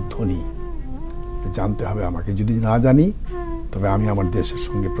সুরধ্বনি, জানতে হবে আমাকে। যদি না জানি তবে আমি আমার দেশের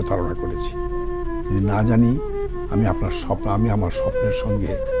সঙ্গে প্রতারণা করেছি, যদি না জানি আমি আমার স্বপ্নের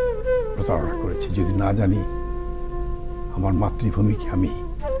সঙ্গে প্রতারণা করেছি, যদি না জানি আমার মাতৃভূমিকে আমি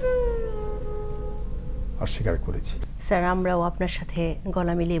অস্বীকার করেছি। স্যার, আমরাও আপনার সাথে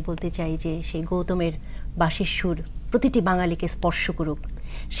গলা মিলিয়ে বলতে চাই যে সেই গৌতমের বাঁশির সুর প্রতিটি বাঙালিকে স্পর্শ করুক,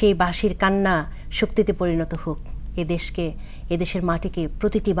 সেই বাঁশির কান্না শক্তিতে পরিণত হোক, এদেশের মাটিকে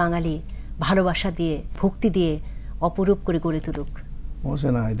প্রতিটি বাঙালি ভালোবাসা দিয়ে, ভক্তি দিয়ে অপরূপ করে গড়ে তুলুক। মনে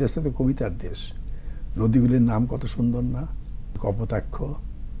না, এই দেশটা তো কবিতার দেশ। নদীগুলির নাম কত সুন্দর না? কপোতাক্ষ,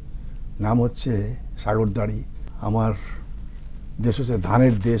 নাম হচ্ছে সাগরদাড়ি। আমার দেশ হচ্ছে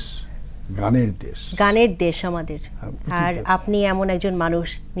ধানের দেশ, গানের দেশ। গানের দেশ আমাদের। আর আপনি এমন একজন মানুষ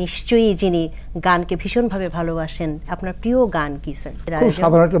নিশ্চয়ই যিনি গানকে ভীষণভাবে ভালোবাসেন। আপনার প্রিয় গান কি স্যার? খুব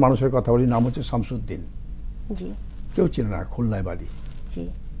সাধারণ একটা মানুষের কথা বলি, নাম হচ্ছে শামসুদ্দিন। জি। কেউ চেনে না, খুলনায় বাড়ি। জি।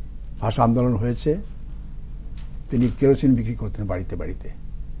 ভাষা আন্দোলন হয়েছে, তিনি কেরোসিন বিক্রি করতেন বাড়িতে বাড়িতে।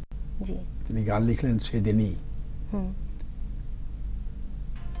 জি। তিনি গান লিখলেন সেদিনই,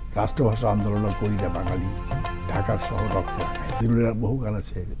 রাষ্ট্রভাষা আন্দোলন করিরা বাঙালি, ঢাকার শহর রক্ত রাখায়। বহু গান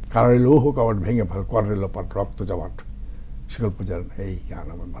আছে, কারারে লৌহ কবাট ভেঙে ফেল, করে লোপাট রক্ত জমাট, শিকল পূজার। এই গান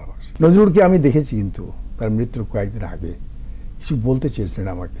আমার ভালোবাসি। নজরুলকে আমি দেখেছি, কিন্তু তার মৃত্যুর কয়েকদিন আগে কিছু বলতে চেয়েছিলেন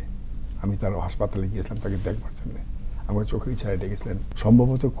আমাকে। আমি তার হাসপাতালে গিয়েছিলাম তাকে দেখবার জন্য, আমাকে চোখের ইচ্ছায় ডেকেছিলেন।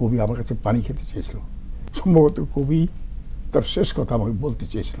 সম্ভবত কবি আমার কাছে পানি খেতে চেয়েছিল, সম্ভবত কবি তার শেষ কথা আমাকে বলতে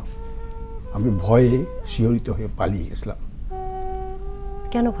চেয়েছিল। আমি ভয়ে শিহরিত হয়ে পালিয়ে গেছিলাম।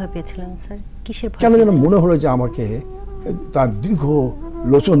 কেন ভয় পেয়েছিলেন স্যার? কিসের ভয়? কেন যেন মনে হলো যে আমাকে তার দীর্ঘ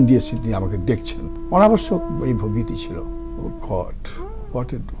লোচন দিয়েছে, তিনি আমাকে দেখছেন। অনাবশ্যক এই ভীতি ছিল।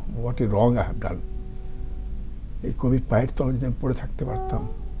 What a wrong I have done. এই কবির পায়ের তলে যদি আমি পড়ে থাকতে পারতাম,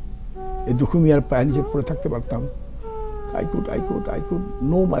 এই দুঃখ মিয়ার পায়ের নিচে পড়ে থাকতে পারতাম, I could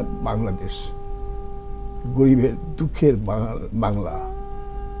know my Bangladesh, গরিবের দুঃখের বাংলা,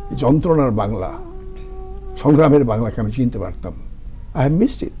 যন্ত্রণার বাংলা, সংগ্রামের বাংলাকে আমি চিনতে পারতাম। I have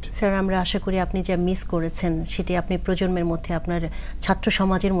missed it. Sir, আমরা আশা করি আপনি যা মিস করেছেন সেটি আপনি প্রজন্মের মধ্যে, আপনার ছাত্র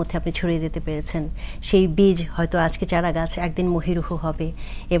সমাজের মধ্যে আপনি ছড়িয়ে দিতে পেরেছেন। সেই বীজ হয়তো আজকে চারা গাছ, একদিন মহিরুহ হবে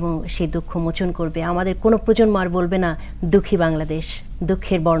এবং সেই দুঃখ মোচন করবে। আমাদের কোনো প্রজন্ম আর বলবে না দুঃখী বাংলাদেশ,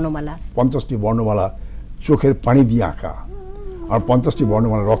 দুঃখের বর্ণমালা। 50টি বর্ণমালা চোখের পানি দিয়ে আঁকা, আর 50টি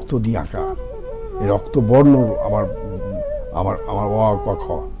বর্ণমালা রক্ত দিয়ে আঁকা। এই রক্ত বর্ণ আমার আমার আমার অ ক খ,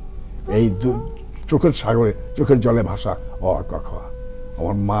 এই চোখের সাগরে, চোখের জলে ভাষা অ ক খ।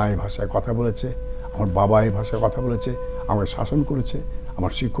 আমার মা এই ভাষায় কথা বলেছে, আমার বাবা এই ভাষায় কথা বলেছে, আমাকে শাসন করেছে,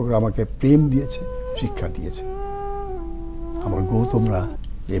 আমার শিক্ষকরা আমাকে প্রেম দিয়েছে, শিক্ষা দিয়েছে। আমার গৌতমরা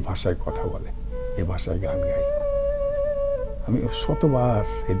এই ভাষায় কথা বলে, এই ভাষায় গান গাই। আমি শতবার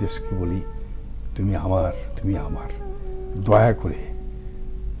এই দেশকে বলি, তুমি আমার, তুমি আমার, দয়া করে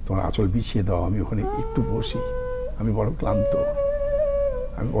তোমার আঁচল বিছিয়ে দাও, আমি ওখানে একটু বসি, আমি বড় ক্লান্ত,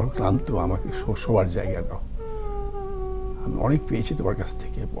 আমাকে শোবার জায়গা দাও। আমি অনেক পেয়েছি তোমার কাছ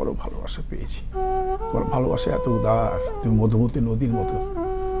থেকে, বড় ভালোবাসা পেয়েছি। তোমার ভালোবাসা এত উদার, তুমি মধুমতি নদীর মতো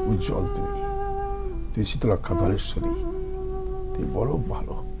উজ্জ্বল, তুমি শীতলক্ষা ধলেশ্বরী, তুমি বড়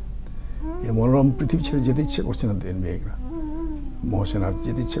ভালো। এই মনোরম পৃথিবী ছেড়ে যেতে ইচ্ছে করছে না দেন মেঘরা, মহসেনা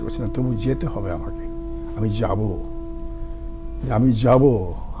যেতে ইচ্ছে করছে না, তবু যেতে হবে আমাকে। আমি যাব।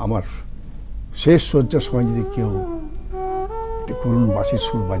 আমার শেষ শয্যার সময় যদি কেউ একটা করুণ বাঁশির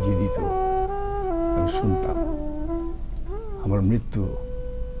সুর বাজিয়ে দিত, আমি শুনতাম, আমার মৃত্যু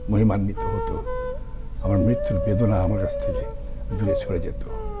মহিমান্বিত হতো, আমার মৃত্যুর বেদনা আমার কাছ থেকে দূরে সরে যেত।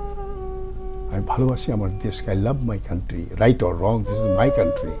 আমি ভালোবাসি আমার দেশকে। I love my country, right or wrong, this is my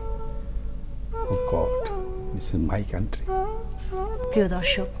country. O god, this is my country. প্রিয়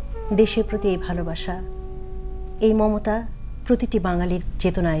দর্শক, দেশের প্রতি এই ভালোবাসা, এই মমতা প্রতিটি বাঙালির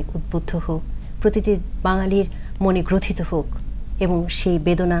চেতনায় উদ্বুদ্ধ হোক, প্রতিটি বাঙালির মনে গ্রথিত হোক এবং সেই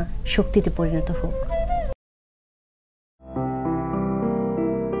বেদনা শক্তিতে পরিণত হোক।